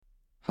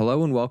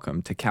Hello and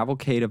welcome to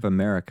Cavalcade of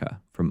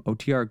America from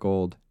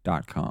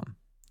OTRGold.com.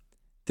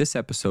 This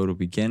episode will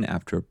begin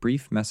after a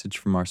brief message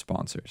from our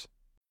sponsors.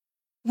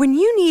 When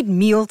you need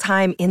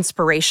mealtime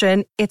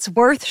inspiration, it's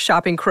worth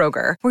shopping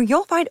Kroger, where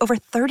you'll find over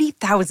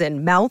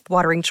 30,000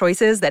 mouth-watering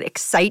choices that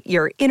excite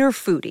your inner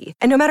foodie.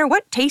 And no matter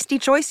what tasty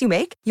choice you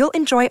make, you'll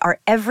enjoy our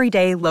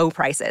everyday low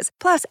prices,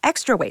 plus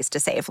extra ways to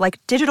save,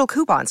 like digital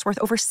coupons worth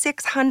over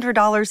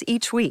 $600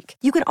 each week.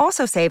 You can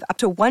also save up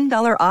to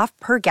 $1 off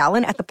per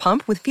gallon at the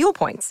pump with fuel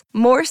points.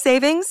 More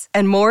savings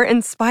and more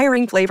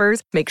inspiring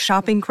flavors make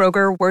shopping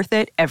Kroger worth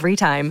it every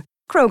time.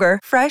 Kroger,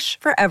 fresh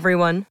for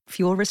everyone.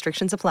 Fuel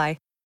restrictions apply.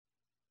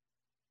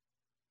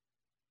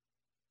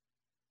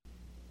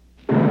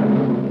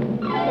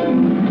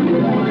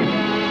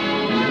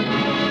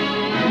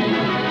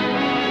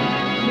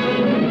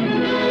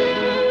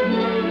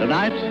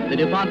 Tonight, the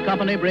DuPont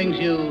Company brings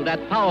you That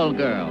Powell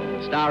Girl,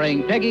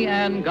 starring Peggy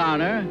Ann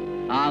Garner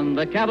on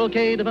The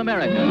Cavalcade of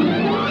America.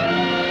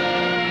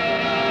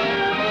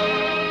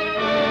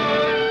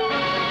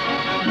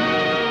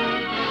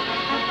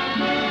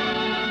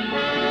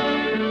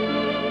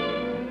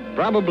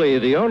 Probably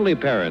the only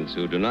parents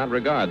who do not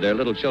regard their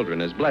little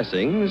children as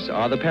blessings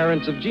are the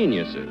parents of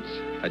geniuses.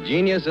 A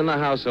genius in the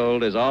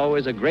household is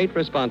always a great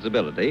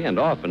responsibility and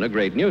often a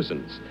great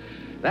nuisance.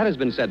 That has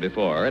been said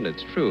before, and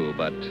it's true,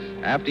 but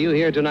after you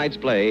hear tonight's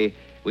play,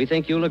 we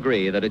think you'll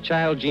agree that a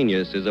child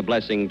genius is a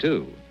blessing,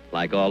 too,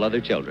 like all other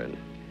children.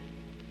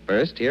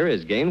 First, here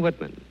is Gain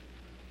Whitman.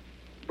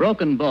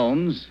 Broken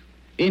bones,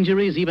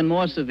 injuries even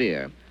more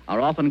severe,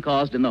 are often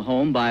caused in the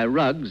home by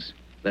rugs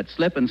that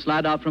slip and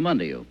slide out from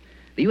under you.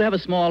 Do you have a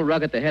small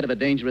rug at the head of a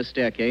dangerous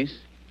staircase?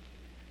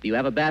 Do you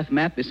have a bath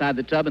mat beside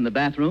the tub in the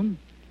bathroom?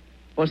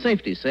 For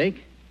safety's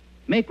sake,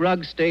 make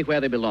rugs stay where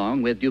they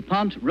belong with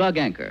DuPont Rug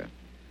Anchor,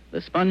 the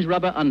sponge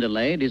rubber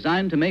underlay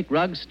designed to make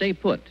rugs stay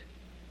put.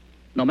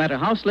 No matter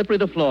how slippery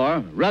the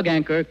floor, Rug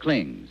Anchor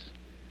clings.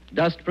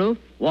 Dust-proof,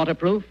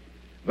 waterproof,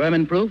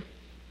 vermin-proof,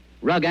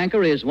 Rug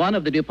Anchor is one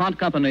of the DuPont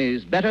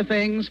Company's better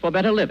things for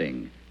better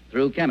living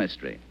through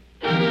chemistry.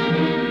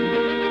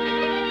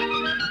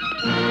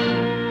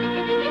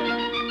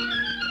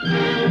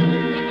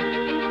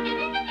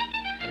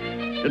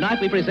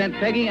 Tonight we present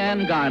Peggy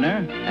Ann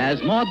Garner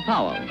as Maud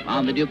Powell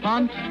on the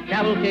DuPont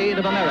Cavalcade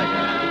of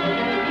America.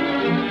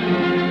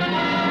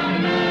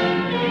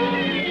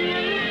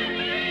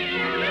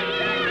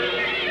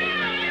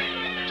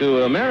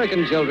 To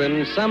American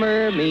children,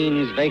 summer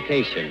means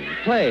vacation,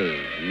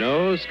 play,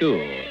 no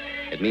school.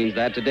 It means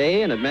that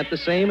today, and it meant the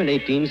same in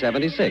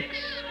 1876,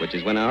 which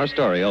is when our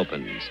story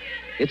opens.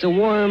 It's a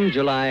warm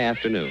July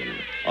afternoon.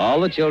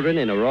 All the children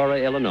in Aurora,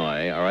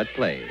 Illinois are at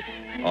play.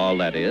 All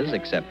that is,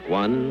 except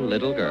one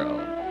little girl.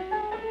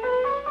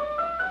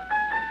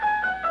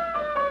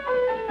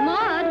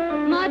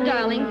 Maud,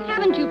 darling,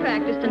 haven't you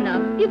practiced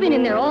enough? You've been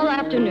in there all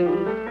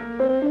afternoon.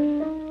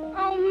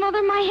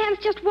 Mother, my hands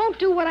just won't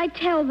do what I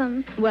tell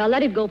them. Well,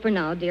 let it go for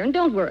now, dear, and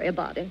don't worry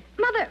about it.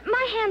 Mother,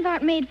 my hands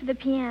aren't made for the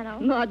piano.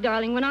 Maud,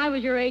 darling, when I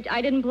was your age,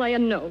 I didn't play a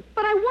note.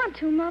 But I want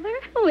to, Mother.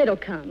 Oh, it'll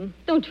come.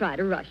 Don't try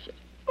to rush it.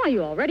 Why,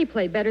 you already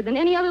play better than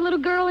any other little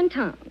girl in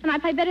town. And I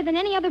play better than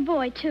any other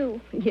boy, too.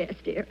 Yes,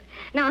 dear.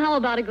 Now, how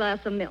about a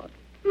glass of milk?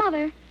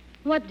 Mother.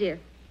 What, dear?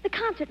 The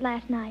concert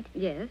last night.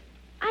 Yes?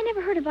 I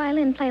never heard a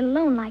violin played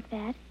alone like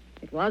that.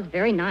 It was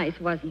very nice,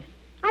 wasn't it?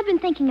 I've been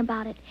thinking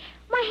about it.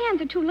 My hands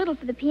are too little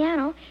for the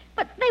piano,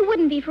 but they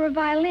wouldn't be for a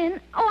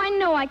violin. Oh, I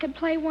know I could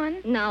play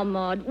one. Now,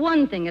 Maud,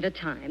 one thing at a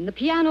time. The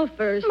piano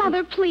first.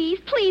 Mother, please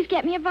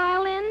get me a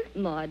violin.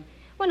 Maud,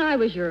 when I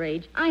was your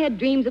age, I had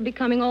dreams of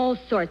becoming all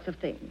sorts of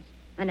things.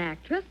 An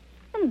actress,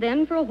 and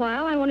then for a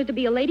while I wanted to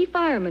be a lady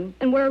fireman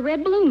and wear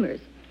red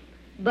bloomers.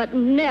 But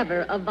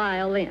never a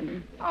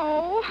violin.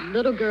 Oh.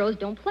 Little girls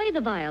don't play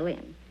the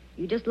violin.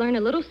 You just learn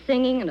a little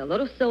singing and a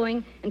little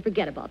sewing and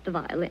forget about the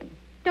violin.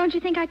 Don't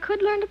you think I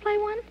could learn to play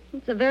one?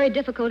 It's a very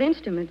difficult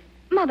instrument.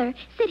 Mother,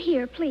 sit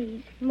here,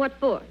 please. What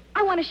for?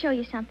 I want to show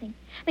you something.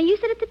 Now, you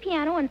sit at the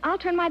piano, and I'll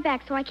turn my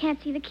back so I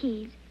can't see the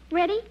keys.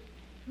 Ready?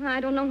 I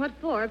don't know what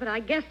for, but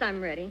I guess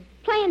I'm ready.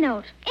 Play a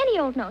note. Any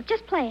old note.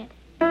 Just play it.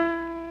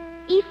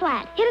 E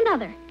flat. Hit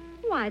another.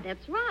 Why,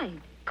 that's right.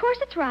 Of course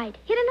it's right.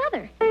 Hit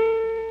another.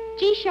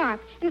 G sharp,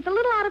 and it's a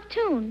little out of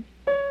tune.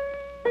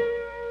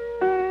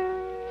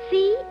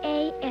 C,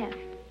 A, F.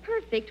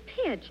 Perfect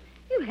pitch.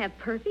 You have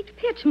perfect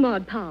pitch,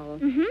 Maud Powell.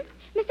 Mm-hmm.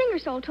 Miss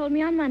Ingersoll told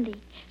me on Monday.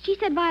 She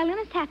said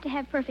violinists have to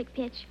have perfect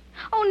pitch.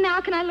 Oh, now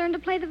can I learn to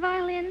play the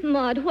violin?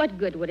 Maud, what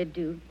good would it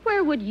do?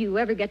 Where would you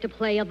ever get to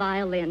play a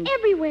violin?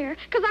 Everywhere,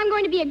 because I'm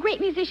going to be a great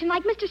musician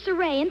like Mr.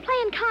 Saray and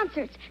play in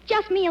concerts.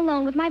 Just me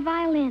alone with my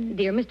violin.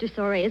 Dear, Mr.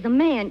 Saray is a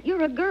man.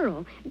 You're a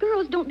girl.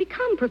 Girls don't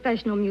become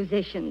professional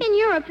musicians. In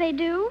Europe, they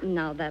do.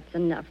 Now, that's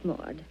enough,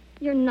 Maud.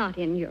 You're not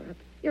in Europe.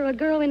 You're a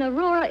girl in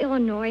Aurora,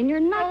 Illinois, and you're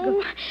not...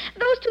 Oh,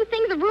 those two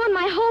things have ruined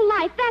my whole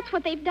life. That's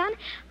what they've done.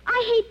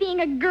 I hate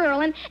being a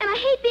girl, and I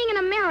hate being an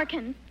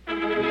American.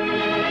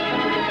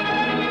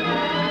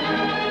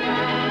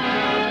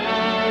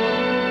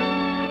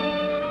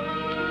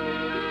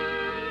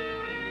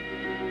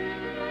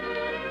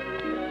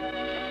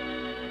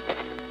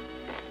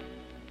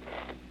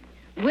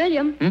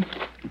 William,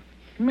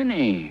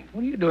 Minnie,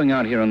 what are you doing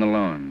out here on the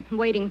lawn?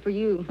 waiting for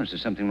you. Is there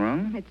something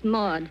wrong? It's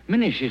Maud.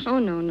 Minnie, she's... Oh,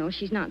 no,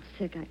 she's not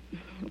sick.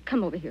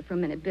 Come over here for a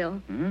minute,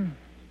 Bill. Huh?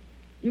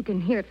 You can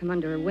hear it from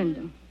under her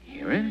window.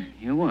 Hear it?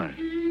 Hear what?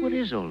 What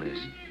is all this?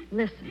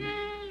 Listen.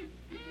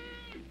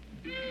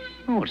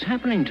 Oh, what's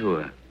happening to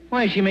her?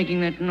 Why is she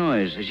making that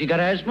noise? Has she got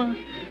asthma?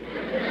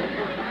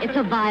 It's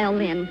a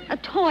violin, a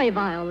toy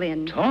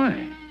violin.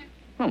 Toy?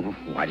 Oh,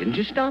 why didn't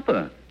you stop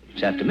her?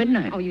 It's after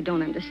midnight. Oh, you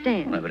don't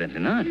understand. Well, evidently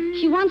not.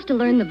 She wants to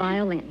learn the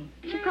violin.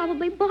 She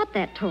probably bought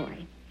that toy.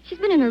 She's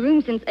been in her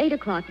room since 8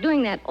 o'clock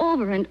doing that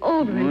over and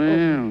over and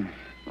over. Well,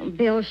 Oh,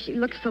 Bill, she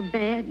looks so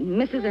bad and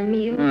misses her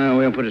meal.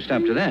 we'll put a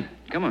stop to that.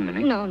 Come on,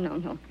 Minnie.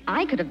 No.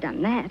 I could have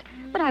done that,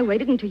 but I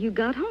waited until you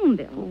got home,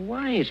 Bill. Well,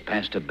 why? It's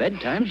past her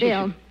bedtime.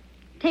 Bill,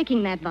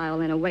 taking that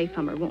violin away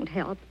from her won't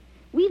help.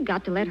 We've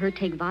got to let her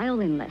take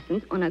violin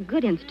lessons on a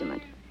good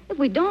instrument. If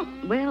we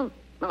don't, well,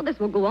 this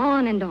will go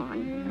on and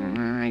on.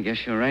 I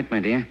guess you're right,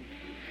 my dear.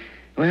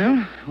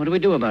 Well, what do we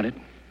do about it?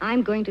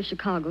 I'm going to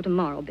Chicago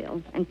tomorrow,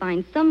 Bill, and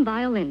find some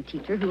violin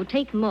teacher who will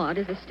take Maud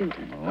as a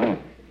student. Oh.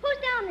 Who's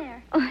down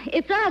there? Oh,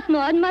 it's us,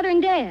 Maud, Mother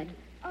and Dad.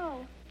 Oh,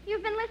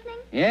 you've been listening?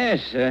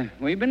 Yes,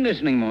 we've been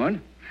listening, Maud.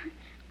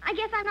 I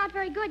guess I'm not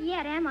very good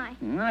yet, am I?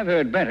 I've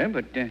heard better,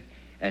 but tell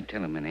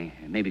her, Minnie,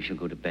 maybe she'll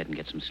go to bed and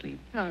get some sleep.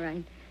 All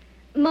right.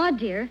 Maud,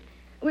 dear,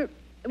 we're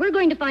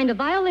going to find a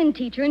violin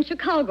teacher in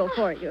Chicago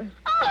for you.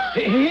 Oh!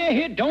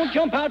 Here, don't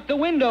jump out the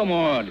window,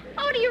 Maud.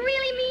 Oh, do you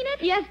really mean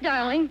it? Yes,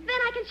 darling. Then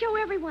I can show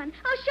everyone.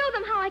 I'll show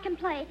them how I can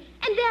play.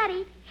 And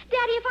Daddy,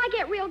 if I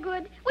get real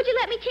good, would you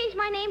let me change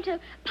my name to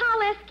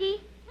Powell?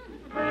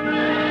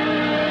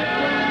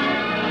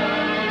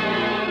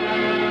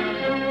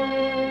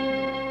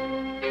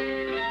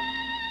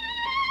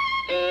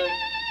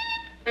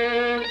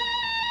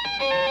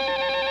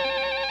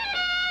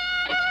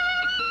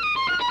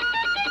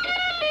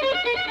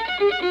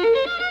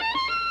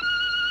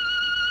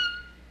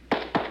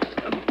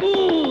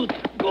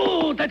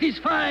 Good. That is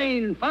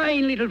fine.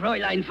 Fine, little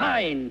Fräulein,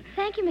 fine.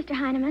 Thank you, Mr.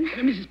 Heinemann.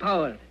 Mrs.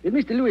 Powell,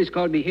 Mr. Lewis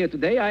called me here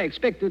today. I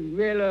expected,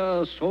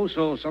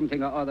 so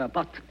something or other.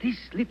 But this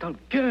little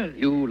girl...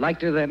 You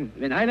liked her then?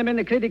 When Heinemann,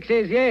 the critic,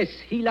 says yes,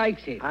 he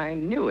likes it. I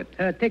knew it.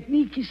 Her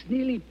technique is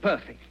nearly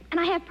perfect. And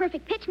I have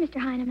perfect pitch, Mr.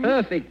 Heinemann.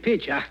 Perfect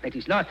pitch. That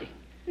is nothing.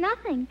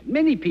 Nothing.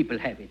 Many people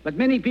have it, but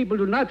many people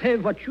do not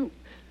have what you...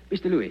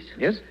 Mr. Lewis.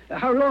 Yes?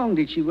 How long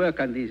did she work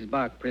on this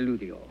Bach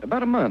Preludio?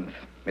 About a month.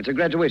 It's a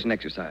graduation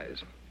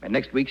exercise. And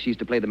next week she's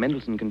to play the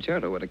Mendelssohn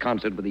Concerto at a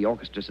concert with the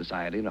Orchestra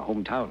Society in her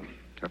hometown.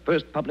 Her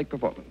first public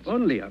performance.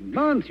 Only a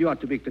month. You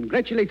ought to be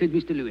congratulated,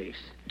 Mr. Lewis.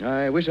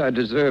 I wish I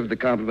deserved the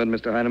compliment,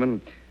 Mr.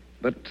 Heinemann.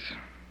 But,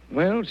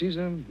 well, she's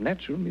a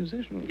natural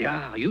musician.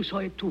 Yeah, you saw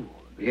it too.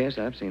 Yes,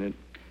 I've seen it.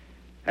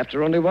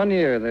 After only 1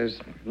 year, there's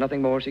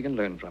nothing more she can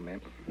learn from me.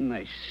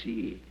 I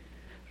see.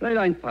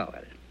 Fräulein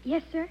Powell,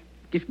 Yes, sir?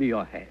 give me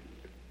your hand.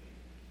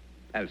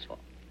 Also,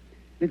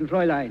 little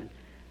Fräulein,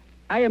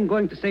 I am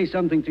going to say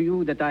something to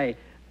you that I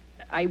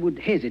would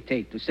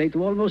hesitate to say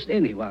to almost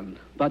anyone,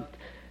 but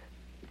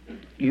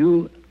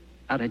you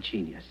are a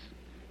genius.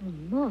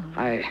 Maud.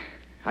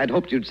 I'd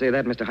hoped you'd say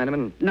that, Mr.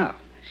 Heinemann. Now,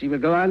 she will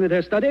go on with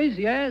her studies,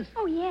 yes?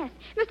 Oh, yes.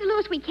 Mr.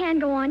 Lewis, we can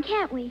go on,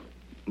 can't we?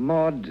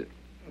 Maud,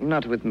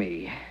 not with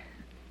me.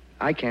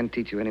 I can't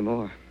teach you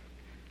anymore.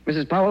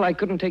 Mrs. Powell, I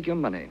couldn't take your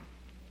money.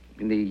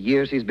 In the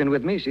years she's been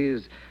with me,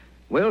 she's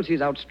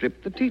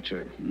outstripped the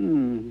teacher.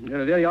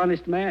 You're a very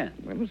honest man.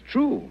 Well, it's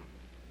true.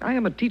 I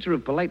am a teacher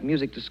of polite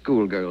music to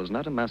schoolgirls,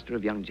 not a master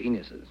of young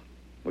geniuses.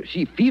 Well,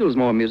 she feels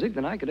more music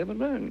than I could ever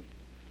learn.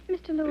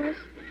 Mr. Lewis,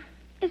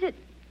 is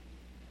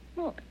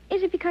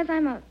it because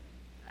I'm a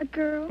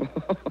girl?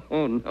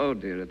 Oh, no,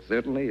 dear, it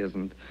certainly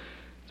isn't.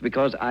 It's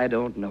because I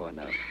don't know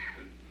enough.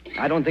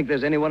 I don't think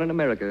there's anyone in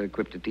America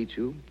equipped to teach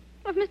you.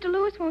 Well, if Mr.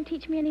 Lewis won't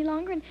teach me any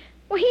longer, and,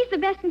 he's the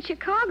best in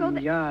Chicago,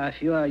 Yeah,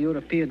 if you are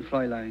European,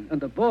 Fräulein.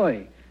 And a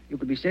boy, you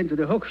could be sent to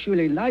the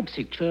Hochschule in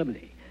Leipzig,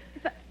 Germany.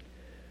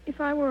 If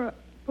I were a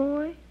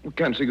boy?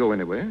 Can't she go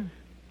anywhere?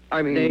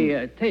 I mean...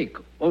 They take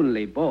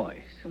only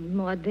boys. Oh,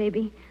 Maud,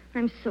 baby,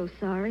 I'm so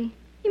sorry.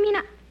 You mean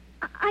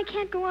I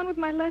can't go on with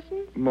my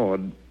lessons?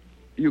 Maud,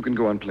 you can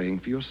go on playing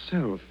for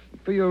yourself,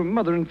 for your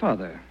mother and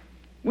father.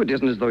 Well, it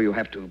isn't as though you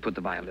have to put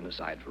the violin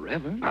aside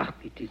forever.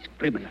 It is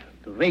criminal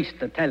to waste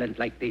a talent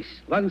like this.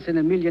 Once in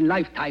a million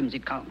lifetimes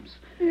it comes.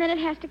 And then it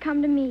has to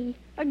come to me,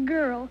 a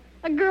girl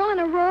in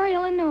Aurora,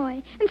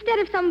 Illinois, instead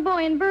of some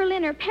boy in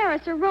Berlin or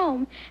Paris or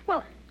Rome.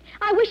 Well,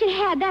 I wish it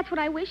had. That's what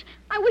I wish.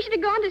 I wish it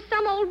had gone to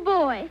some old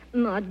boy.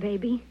 Maud,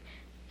 baby.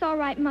 It's all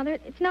right, Mother.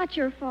 It's not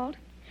your fault.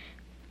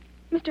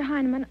 Mr.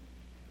 Heinemann,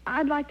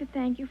 I'd like to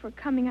thank you for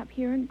coming up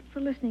here and for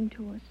listening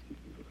to us.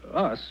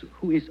 Us?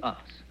 Who is us?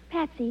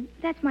 Patsy,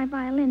 that's my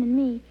violin and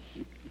me.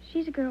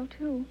 She's a girl,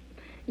 too.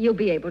 You'll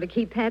be able to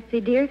keep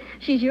Patsy, dear.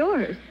 She's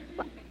yours.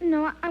 Well,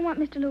 no, I want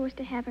Mr. Lewis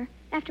to have her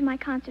after my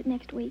concert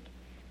next week.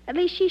 At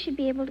least she should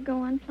be able to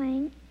go on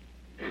playing.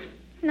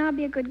 And I'll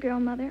be a good girl,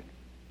 Mother.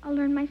 I'll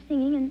learn my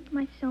singing and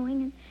my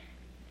sewing, and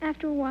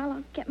after a while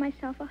I'll get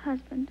myself a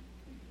husband.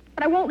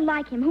 But I won't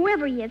like him,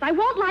 whoever he is. I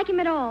won't like him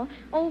at all.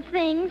 Old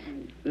things.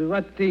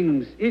 What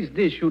things is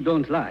this you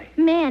don't like?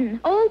 Men.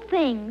 Old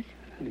things.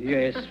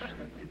 Yes,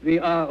 we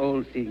are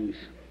old things.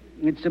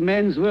 It's a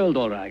man's world,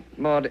 all right.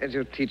 Maud, as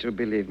your teacher,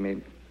 believe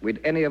me, we'd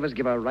any of us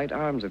give our right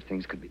arms if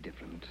things could be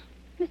different.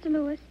 Mr.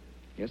 Lewis,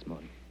 Yes,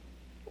 Maud?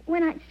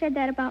 when I said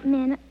that about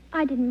men,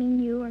 I didn't mean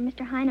you or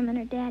Mr. Heineman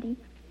or Daddy.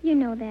 You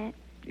know that.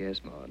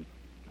 Yes, Maud.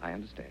 I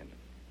understand.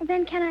 Well,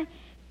 then can I...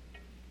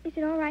 Is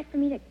it all right for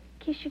me to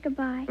kiss you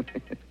goodbye?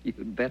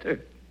 You'd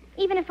better.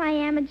 Even if I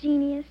am a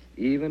genius?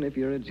 Even if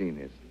you're a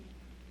genius.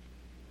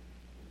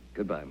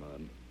 Goodbye,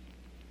 Maud.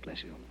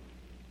 Bless you.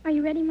 Are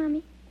you ready,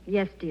 Mommy?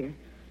 Yes, dear.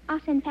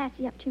 I'll send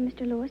Patsy up to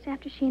Mr. Lewis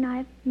after she and I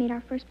have made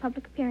our first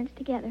public appearance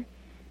together.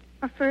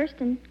 Our first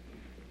and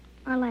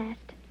our last.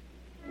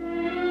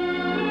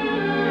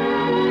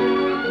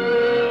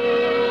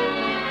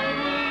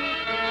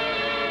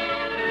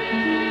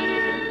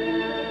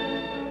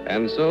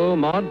 And so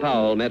Maud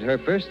Powell met her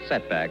first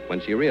setback when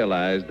she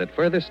realized that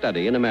further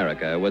study in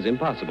America was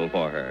impossible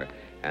for her,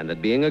 and that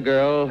being a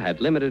girl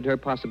had limited her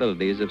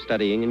possibilities of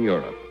studying in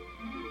Europe.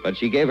 But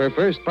she gave her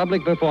first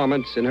public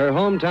performance in her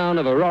hometown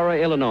of Aurora,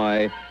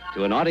 Illinois,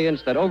 to an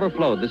audience that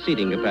overflowed the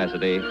seating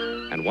capacity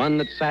and one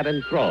that sat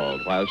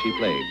enthralled while she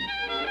played.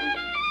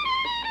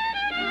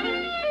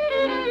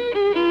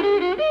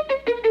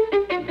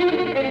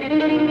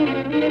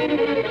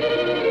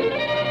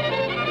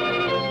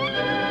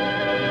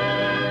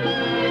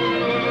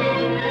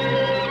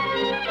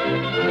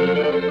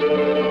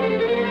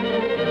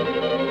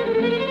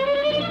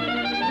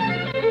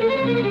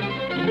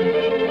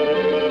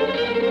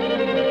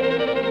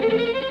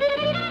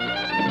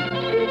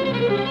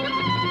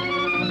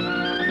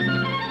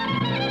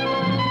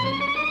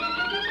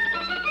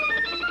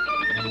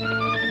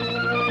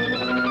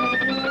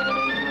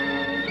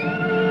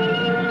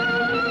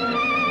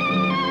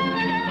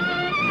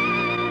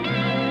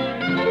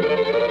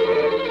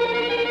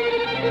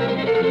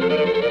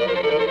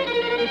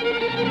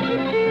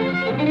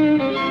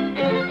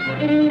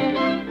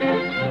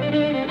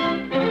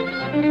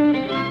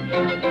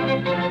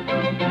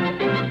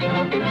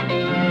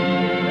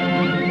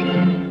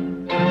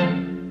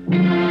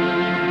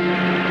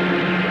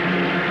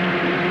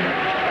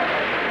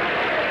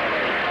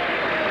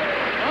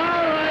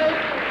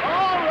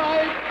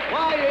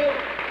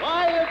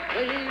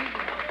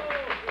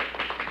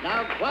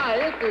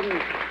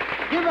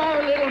 Give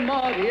our little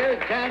Maud here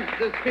a chance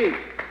to speak.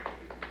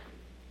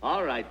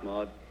 All right,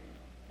 Maud.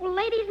 Well,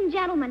 ladies and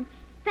gentlemen,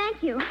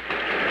 thank you.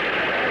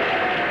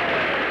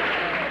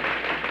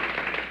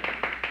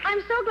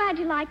 I'm so glad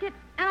you liked it,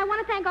 and I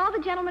want to thank all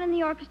the gentlemen in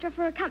the orchestra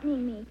for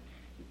accompanying me.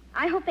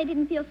 I hope they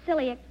didn't feel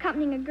silly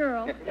accompanying a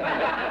girl. It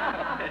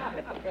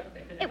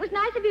was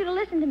nice of you to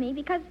listen to me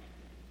because,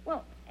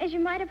 well, as you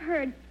might have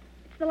heard,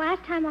 it's the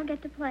last time I'll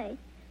get to play.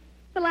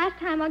 The last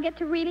time I'll get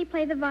to really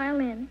play the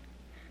violin.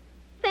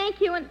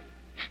 Thank you, and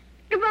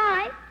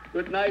goodbye.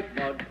 Good night,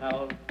 Maud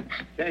Powell.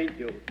 Thank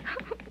you.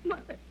 Oh,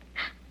 Mother,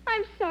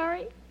 I'm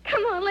sorry.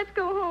 Come on, let's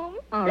go home.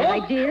 All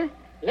right, dear.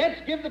 Let's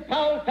give the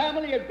Powell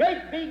family a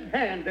great big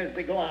hand as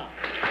they go out.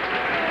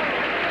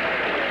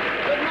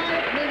 Good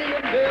night, Minnie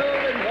and Bill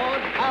and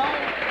Maud Powell.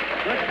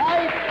 Good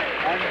night,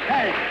 and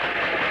thanks.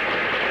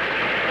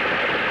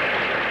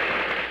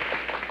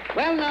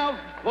 Well, now,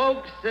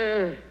 folks,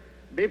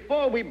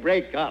 before we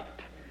break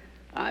up,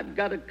 I've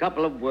got a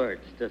couple of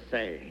words to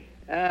say.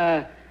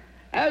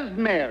 As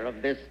mayor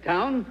of this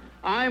town,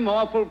 I'm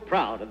awful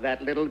proud of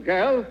that little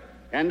girl,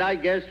 and I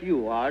guess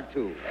you are,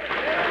 too.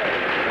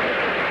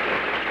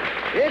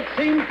 It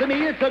seems to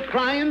me it's a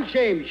crying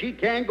shame she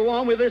can't go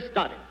on with her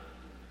studies.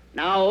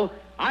 Now,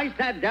 I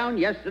sat down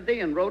yesterday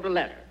and wrote a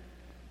letter.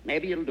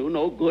 Maybe it'll do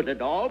no good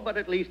at all, but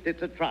at least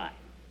it's a try.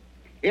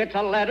 It's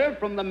a letter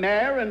from the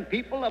mayor and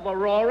people of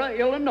Aurora,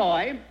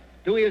 Illinois,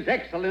 to His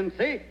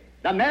Excellency,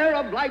 the mayor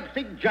of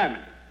Leipzig,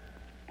 Germany.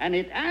 And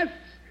it asks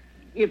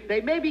if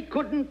they maybe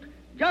couldn't,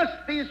 just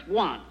this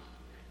once,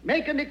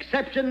 make an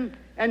exception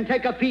and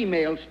take a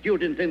female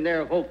student in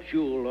their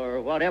Hochschule,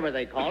 or whatever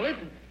they call it,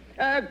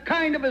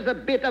 kind of as a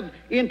bit of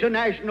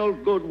international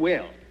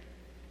goodwill.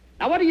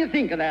 Now, what do you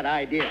think of that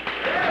idea?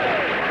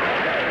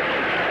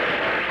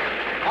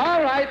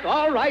 All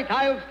right,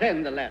 I'll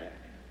send the letter.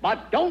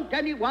 But don't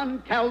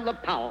anyone tell the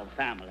Powell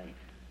family.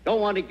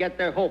 Don't want to get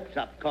their hopes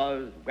up,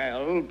 because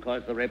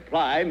the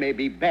reply may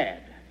be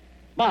bad.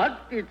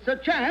 But it's a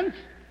chance.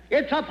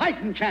 It's a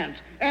fighting chance,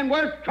 and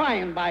worth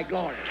trying, by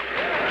glory.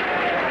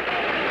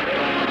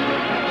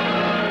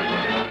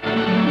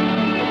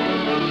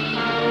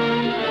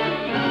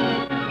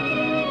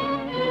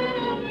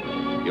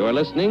 You're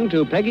listening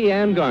to Peggy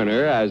Ann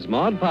Garner as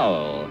Maud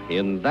Powell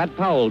in That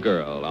Powell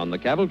Girl on the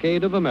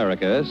Cavalcade of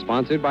America,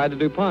 sponsored by the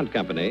DuPont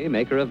Company,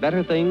 maker of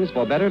better things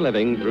for better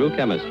living through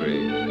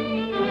chemistry.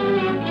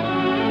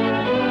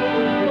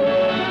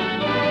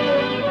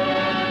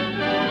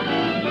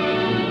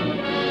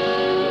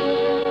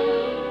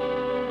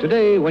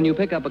 Today, when you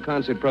pick up a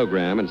concert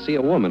program and see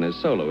a woman as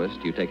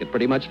soloist, you take it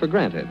pretty much for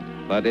granted.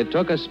 But it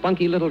took a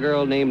spunky little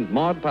girl named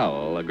Maud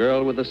Powell, a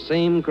girl with the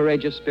same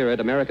courageous spirit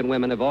American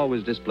women have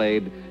always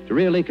displayed, to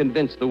really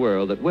convince the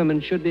world that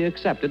women should be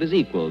accepted as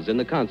equals in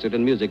the concert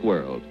and music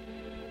world.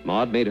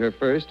 Maud made her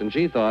first, and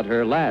she thought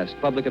her last,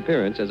 public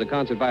appearance as a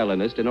concert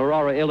violinist in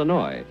Aurora,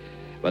 Illinois.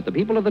 But the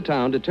people of the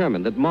town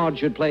determined that Maud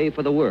should play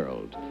for the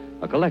world.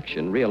 A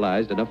collection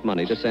realized enough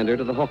money to send her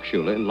to the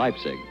Hochschule in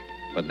Leipzig.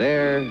 But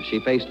there, she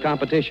faced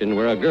competition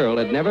where a girl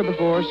had never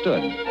before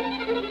stood.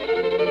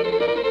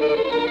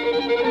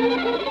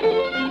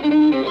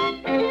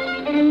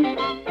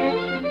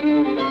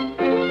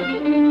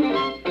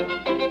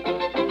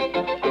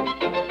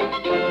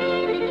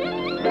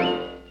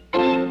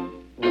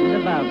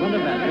 Wunderbar.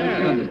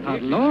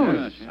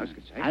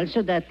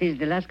 Also, that is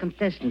the last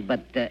contestant,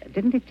 but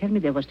didn't they tell me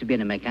there was to be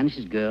an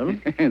Amerikanisches girl?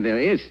 There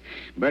is,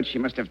 but she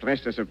must have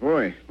dressed as a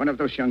boy. One of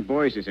those young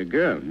boys is a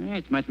girl.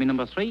 It might be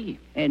number 3.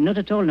 Not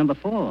at all, number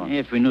 4.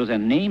 If we knew their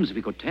names,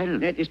 we could tell.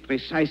 That is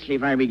precisely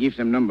why we give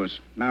them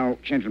numbers. Now,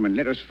 gentlemen,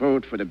 let us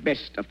vote for the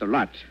best of the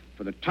lot,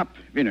 for the top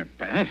winner.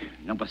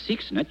 Number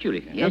 6,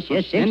 naturally. Yes,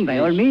 6, by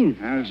all means.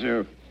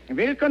 Also,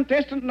 will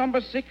contestant number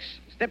 6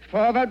 step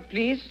forward,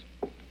 please?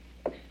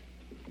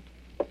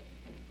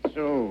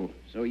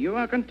 So you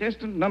are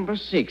contestant number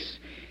 6.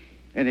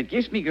 And it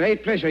gives me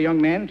great pleasure,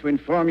 young man, to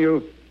inform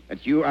you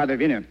that you are the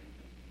winner.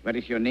 What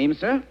is your name,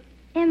 sir?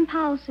 M.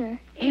 Powell, sir.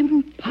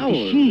 M.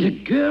 Powell.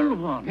 The girl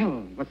one.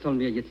 Ja, was sollen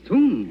wir jetzt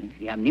tun?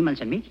 Wir haben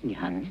niemals ein Mädchen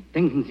gehabt.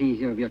 Denken Sie,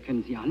 wir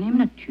können sie annehmen?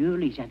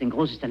 Natürlich, sie hat ein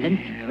großes Talent.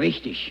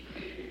 Richtig.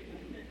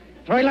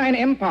 Fräulein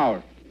M.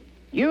 Powell,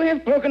 you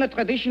have broken a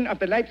tradition of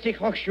the Leipzig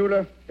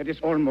Hochschule that is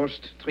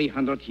almost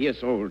 300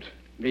 years old.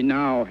 We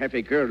now have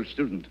a girl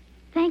student.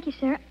 Thank you,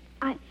 sir.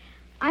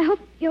 I hope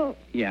you'll...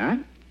 Yeah?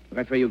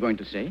 What were you going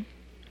to say?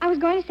 I was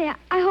going to say,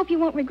 I hope you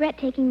won't regret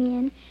taking me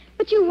in.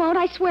 But you won't.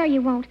 I swear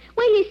you won't.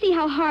 Wait till you see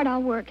how hard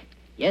I'll work.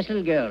 Yes,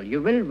 little girl, you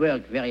will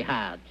work very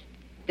hard.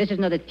 This is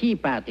not a tea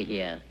party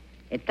here.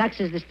 It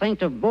taxes the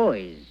strength of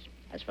boys.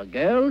 As for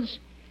girls,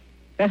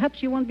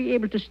 perhaps you won't be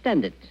able to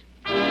stand it.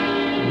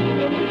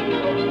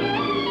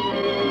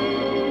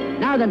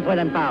 Now then,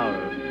 Fräulein Powell,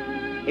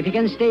 if you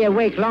can stay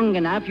awake long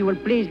enough, you will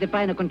please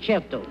define a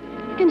concerto.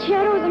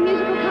 Concerto is a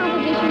musical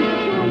composition for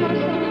 2 or more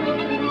solos.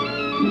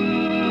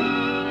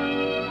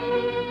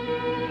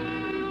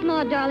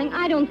 Maud, darling,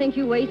 I don't think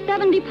you weigh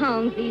 70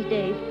 pounds these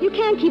days. You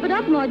can't keep it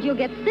up, Maud. You'll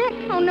get sick.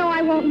 Oh, no,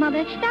 I won't,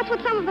 Mother. That's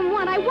what some of them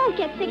want. I won't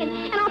get sick,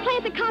 and I'll play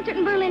at the concert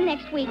in Berlin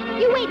next week.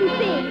 You wait and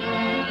see.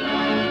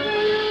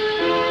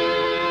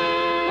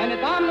 Meine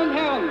Damen und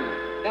Herren,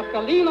 das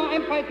Berliner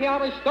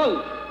Amphitheater ist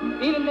stolz,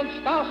 Ihnen den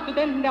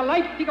Starstudenten der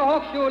Leipziger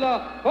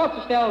Hochschule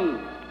vorzustellen.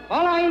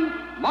 Fräulein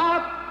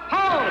Maud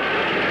Powell.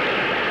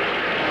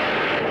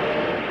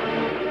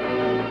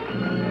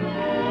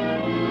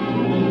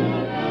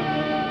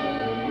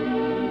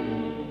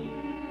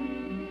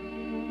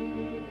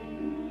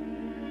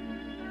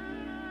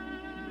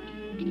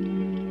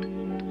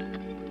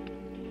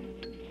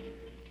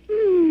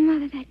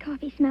 Mother, that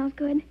coffee smells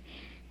good.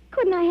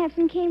 Couldn't I have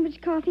some Cambridge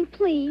coffee,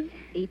 please?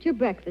 Eat your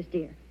breakfast,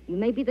 dear. You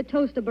may be the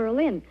toast of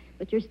Berlin,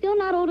 but you're still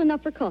not old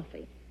enough for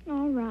coffee.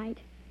 All right.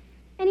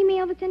 Any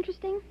meal that's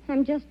interesting?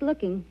 I'm just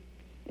looking.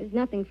 There's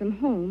nothing from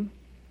home.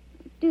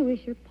 I do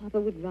wish your papa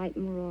would write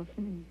more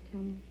often and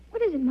tell me.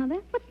 What is it, Mother?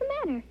 What's the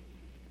matter?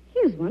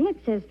 Here's one that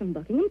says from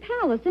Buckingham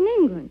Palace in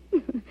England.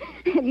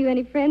 Have you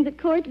any friends at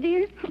court,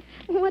 dear?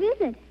 What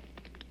is it?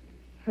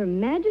 Her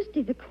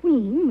Majesty the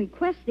Queen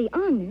requests the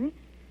honor...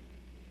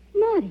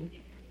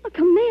 Maudie, a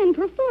command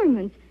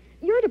performance.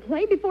 You're to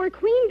play before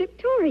Queen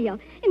Victoria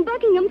in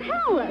Buckingham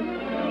Palace.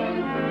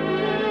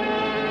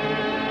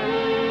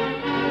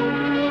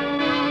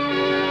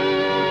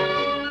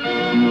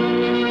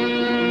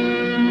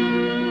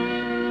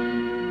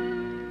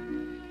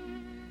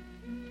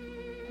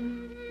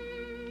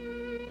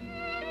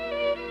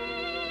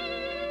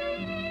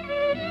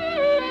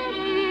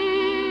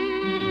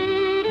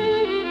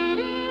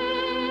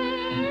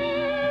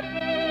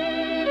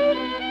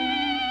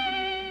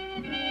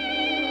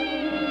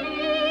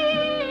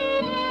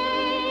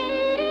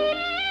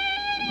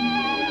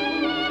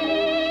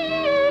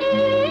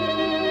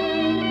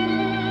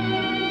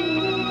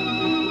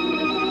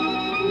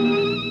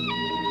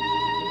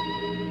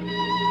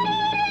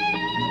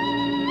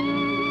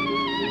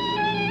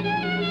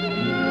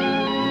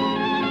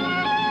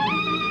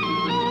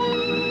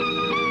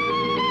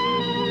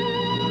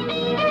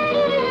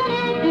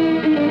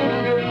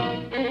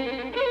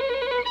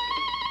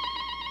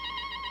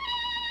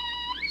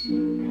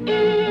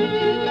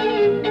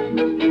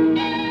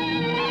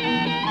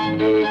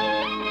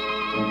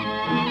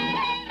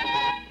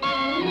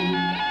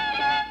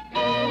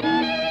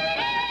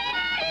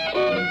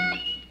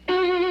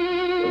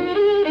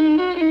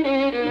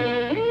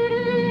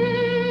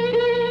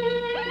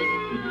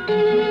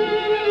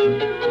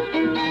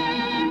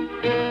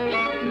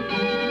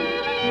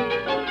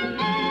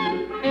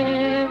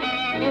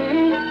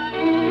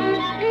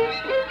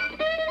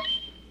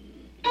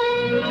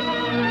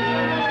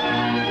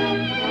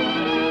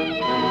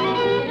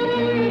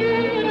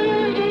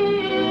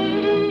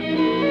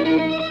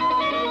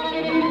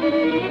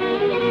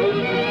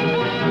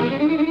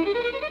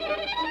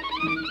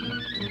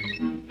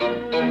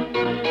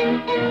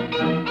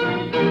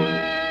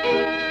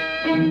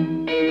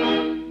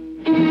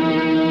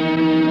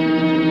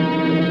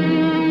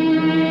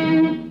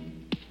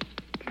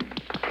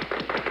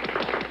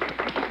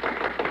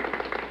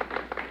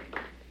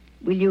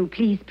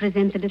 please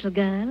present the little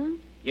girl?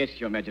 Yes,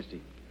 Your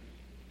Majesty.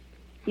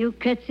 You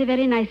curtsy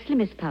very nicely,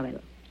 Miss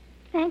Powell.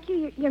 Thank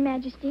you, Your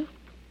Majesty.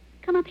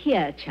 Come up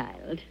here,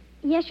 child.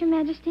 Yes, Your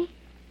Majesty.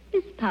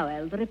 Miss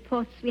Powell, the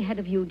reports we had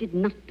of you did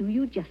not do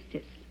you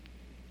justice.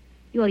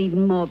 You are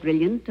even more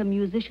brilliant a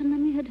musician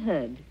than we had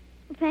heard.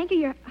 Thank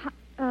you,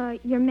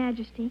 Your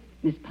Majesty.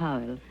 Miss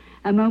Powell,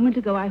 a moment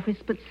ago I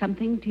whispered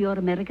something to your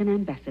American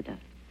ambassador.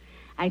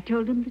 I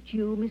told him that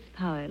you, Miss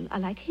Powell, are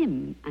like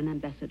him, an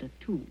ambassador,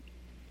 too.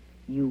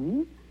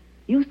 You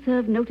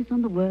serve notice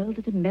on the world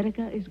that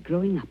America is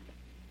growing up.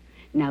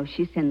 Now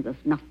she sends us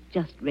not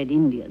just Red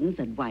Indians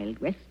and Wild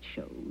West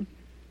shows,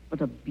 but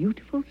a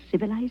beautiful,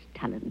 civilized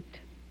talent.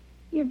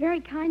 You're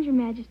very kind, Your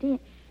Majesty.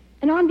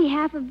 And on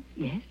behalf of...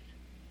 Yes?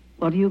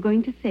 What are you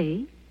going to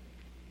say?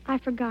 I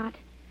forgot.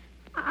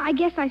 I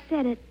guess I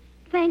said it.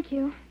 Thank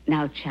you.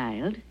 Now,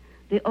 child,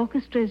 the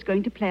orchestra is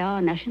going to play our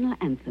national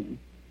anthem.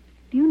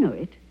 Do you know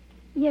it?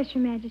 Yes,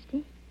 Your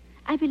Majesty.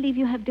 I believe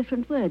you have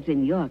different words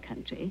in your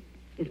country.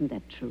 Isn't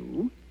that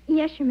true?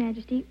 Yes, Your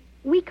Majesty.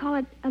 We call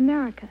it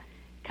America.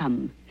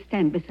 Come,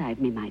 stand beside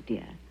me, my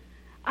dear.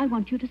 I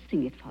want you to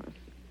sing it for us,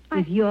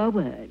 with your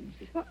words.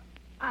 Well,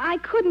 I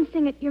couldn't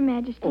sing it, Your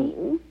Majesty.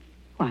 Oh,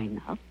 why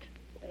not?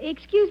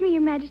 Excuse me,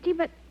 Your Majesty,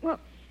 but, well,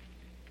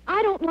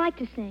 I don't like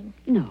to sing.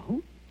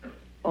 No?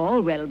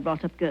 All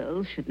well-brought-up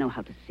girls should know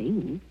how to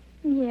sing.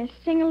 Yes,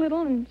 sing a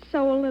little and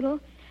sew a little.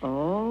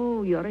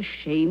 Oh, you're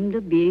ashamed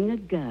of being a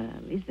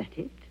girl, is that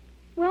it?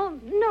 Well,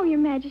 no, Your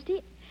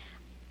Majesty.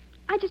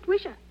 I just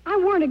wish I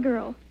weren't a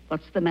girl.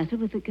 What's the matter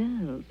with the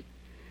girls?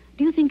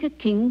 Do you think a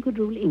king could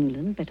rule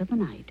England better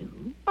than I do?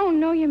 Oh,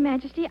 no, Your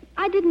Majesty.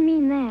 I didn't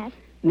mean that.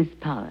 Miss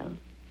Powell,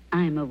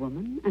 I'm a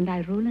woman, and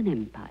I rule an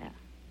empire.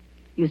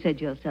 You said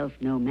yourself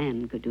no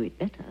man could do it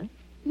better.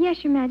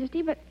 Yes, Your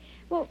Majesty, but,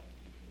 well,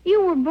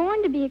 you were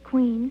born to be a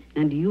queen.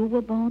 And you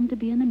were born to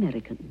be an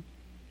American.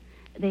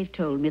 They've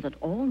told me that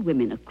all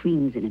women are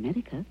queens in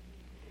America.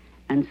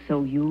 And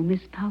so you,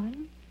 Miss Powell,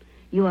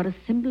 you are a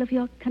symbol of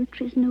your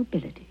country's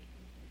nobility.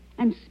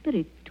 And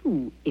spirit,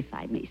 too, if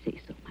I may say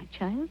so, my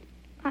child.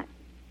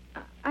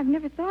 I've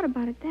never thought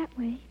about it that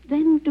way.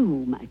 Then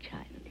do, my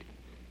child.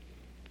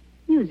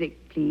 Music,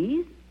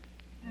 please.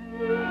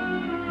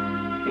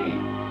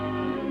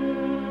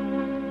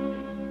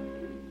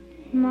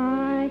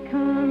 My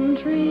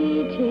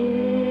country,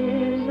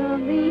 'tis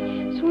of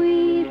the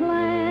sweet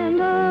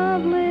land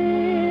of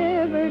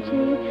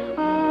liberty,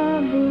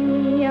 of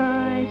thee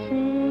I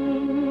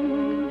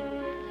sing.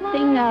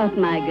 Sing out,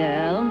 my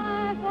girl.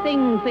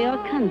 Sing for your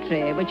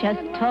country, which has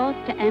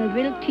taught and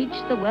will teach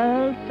the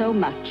world so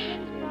much.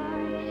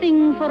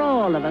 Sing for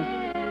all of us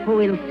who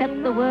will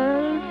set the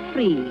world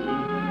free.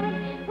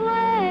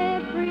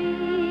 Let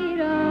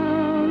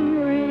freedom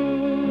ring.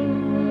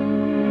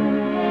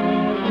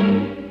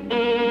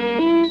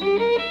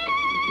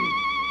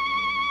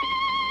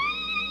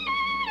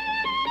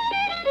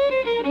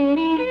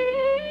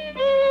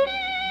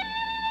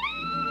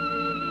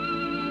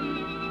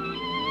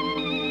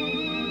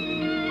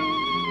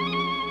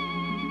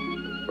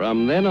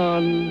 From then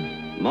on,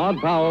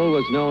 Maud Powell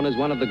was known as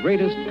one of the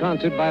greatest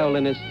concert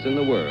violinists in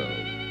the world.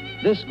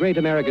 This great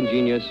American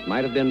genius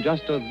might have been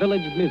just a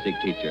village music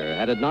teacher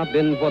had it not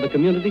been for the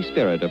community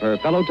spirit of her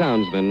fellow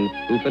townsmen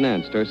who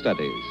financed her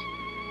studies.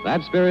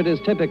 That spirit is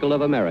typical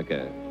of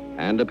America,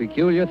 and a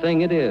peculiar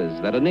thing it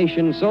is that a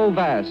nation so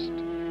vast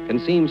can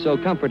seem so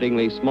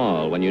comfortingly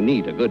small when you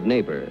need a good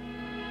neighbor.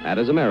 That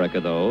is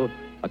America, though,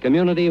 a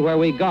community where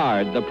we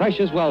guard the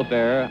precious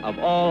welfare of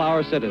all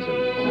our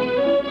citizens.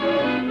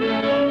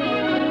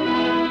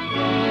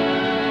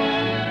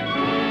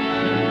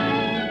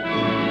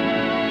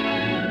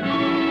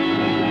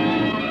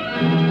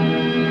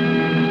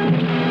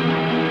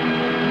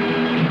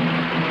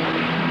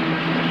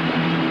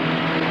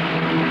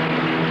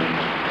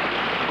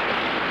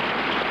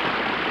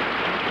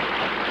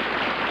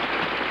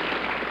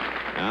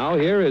 Now,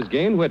 here is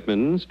Gain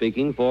Whitman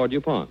speaking for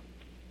DuPont.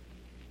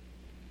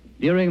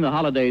 During the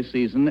holiday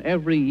season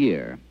every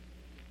year,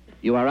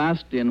 you are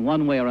asked in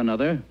one way or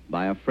another,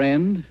 by a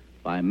friend,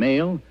 by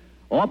mail,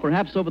 or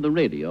perhaps over the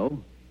radio,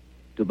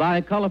 to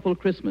buy colorful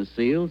Christmas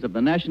seals of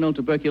the National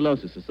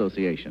Tuberculosis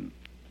Association.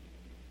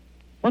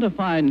 What a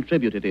fine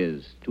tribute it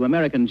is to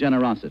American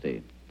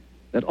generosity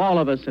that all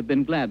of us have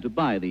been glad to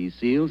buy these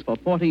seals for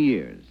 40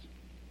 years.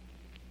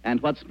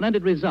 And what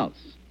splendid results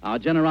our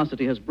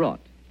generosity has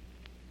brought.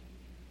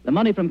 The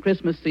money from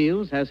Christmas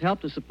seals has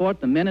helped to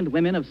support the men and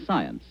women of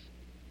science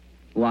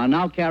who are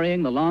now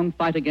carrying the long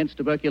fight against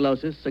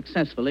tuberculosis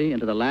successfully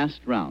into the last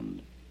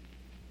round.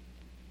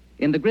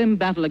 In the grim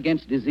battle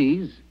against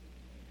disease,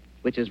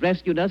 which has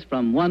rescued us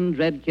from one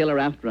dread killer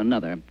after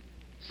another,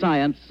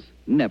 science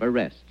never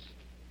rests.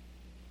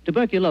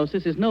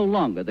 Tuberculosis is no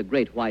longer the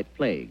great white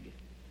plague,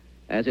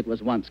 as it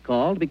was once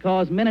called,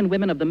 because men and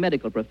women of the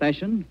medical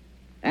profession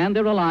and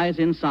their allies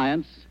in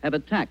science have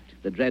attacked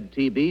the dread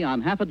TB on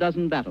half a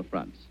dozen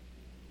battlefronts.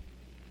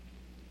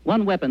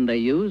 One weapon they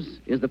use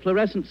is the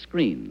fluorescent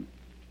screen,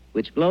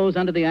 which glows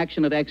under the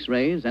action of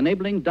X-rays,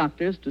 enabling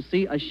doctors to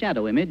see a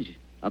shadow image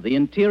of the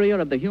interior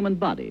of the human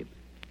body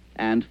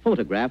and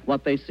photograph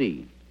what they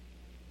see.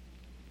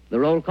 The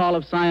roll call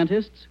of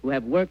scientists who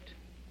have worked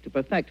to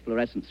perfect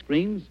fluorescent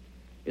screens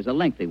is a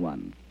lengthy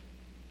one.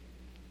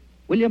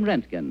 William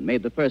Röntgen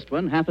made the first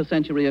one half a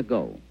century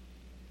ago.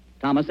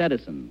 Thomas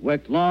Edison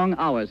worked long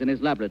hours in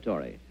his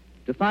laboratory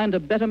to find a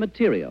better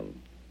material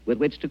with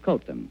which to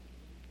coat them.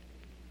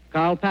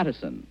 Carl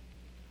Patterson,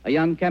 a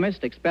young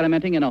chemist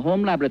experimenting in a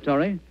home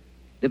laboratory,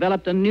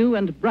 developed a new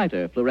and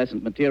brighter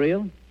fluorescent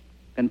material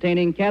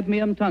containing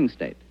cadmium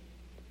tungstate.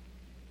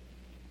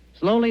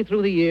 Slowly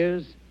through the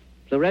years,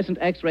 fluorescent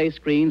X-ray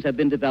screens have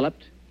been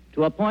developed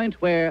to a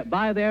point where,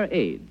 by their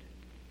aid,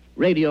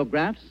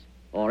 radiographs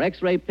or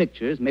X-ray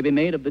pictures may be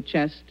made of the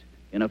chest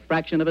in a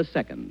fraction of a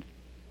second.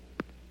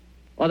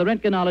 Or the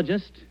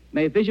röntgenologist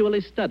may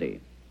visually study,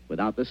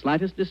 without the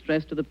slightest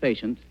distress to the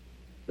patient,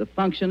 the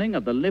functioning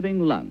of the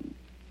living lung.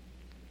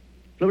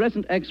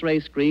 Fluorescent X-ray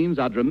screens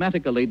are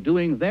dramatically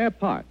doing their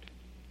part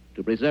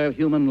to preserve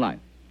human life.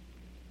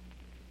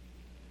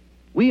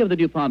 We of the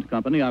DuPont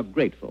Company are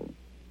grateful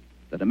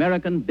that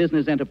American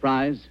business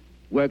enterprise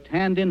worked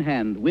hand in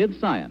hand with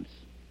science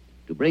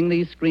to bring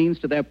these screens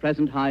to their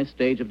present high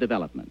stage of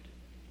development.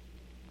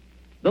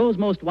 Those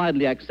most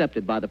widely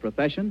accepted by the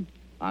profession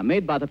are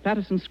made by the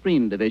Patterson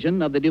Screen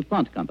Division of the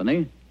DuPont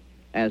Company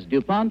as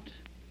DuPont,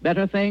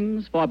 better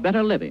things for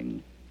better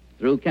living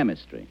through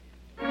chemistry.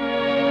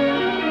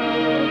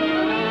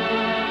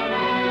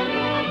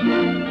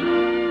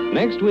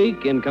 Next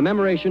week, in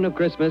commemoration of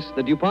Christmas,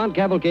 the DuPont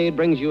Cavalcade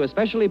brings you a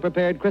specially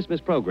prepared Christmas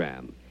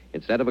program.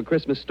 Instead of a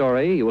Christmas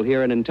story, you will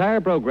hear an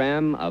entire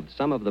program of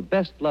some of the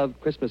best-loved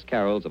Christmas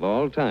carols of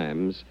all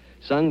times,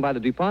 sung by the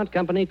DuPont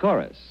Company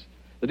Chorus.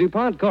 The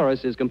DuPont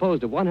Chorus is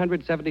composed of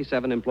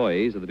 177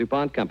 employees of the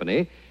DuPont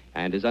Company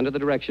and is under the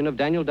direction of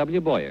Daniel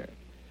W. Boyer.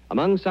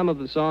 Among some of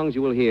the songs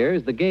you will hear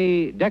is the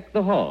gay Deck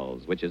the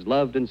Halls, which is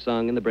loved and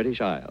sung in the British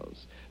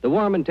Isles, the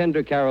warm and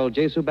tender carol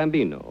Jesu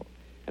Bambino,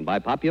 and by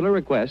popular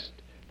request,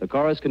 the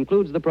chorus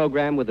concludes the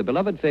program with the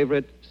beloved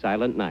favorite,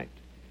 Silent Night.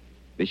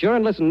 Be sure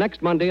and listen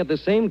next Monday at the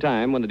same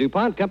time when the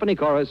DuPont Company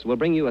Chorus will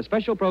bring you a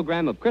special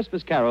program of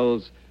Christmas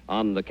carols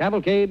on the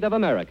Cavalcade of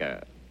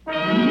America.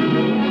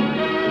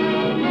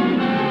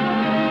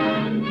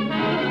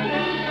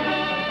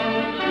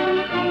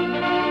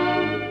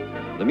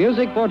 The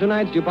music for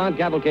tonight's DuPont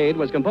Cavalcade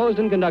was composed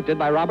and conducted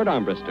by Robert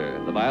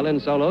Armbruster. The violin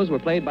solos were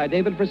played by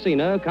David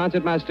Frisina,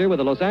 concertmaster with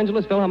the Los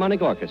Angeles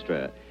Philharmonic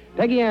Orchestra.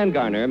 Peggy Ann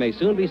Garner may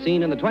soon be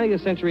seen in the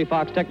 20th Century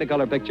Fox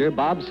Technicolor picture,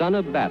 Bob, Son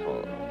of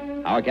Battle.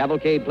 Our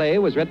Cavalcade play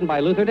was written by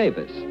Luther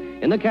Davis.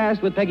 In the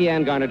cast with Peggy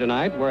Ann Garner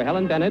tonight were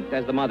Helen Bennett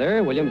as the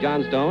mother, William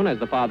Johnstone as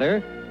the father,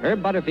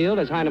 Herb Butterfield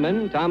as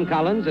Heinemann, Tom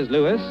Collins as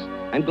Lewis,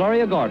 and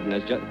Gloria Gordon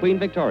as Queen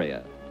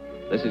Victoria.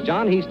 This is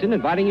John Heaston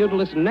inviting you to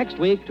listen next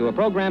week to a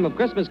program of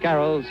Christmas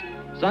carols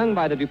sung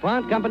by the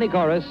DuPont Company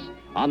Chorus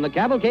on the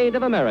Cavalcade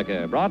of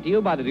America, brought to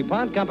you by the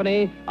DuPont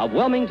Company of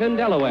Wilmington,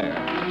 Delaware.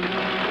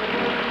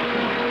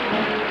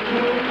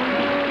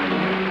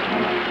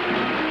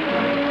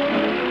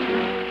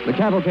 The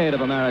Cavalcade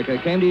of America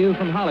came to you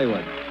from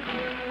Hollywood.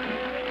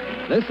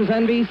 This is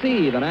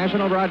NBC, the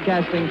National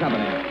Broadcasting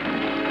Company.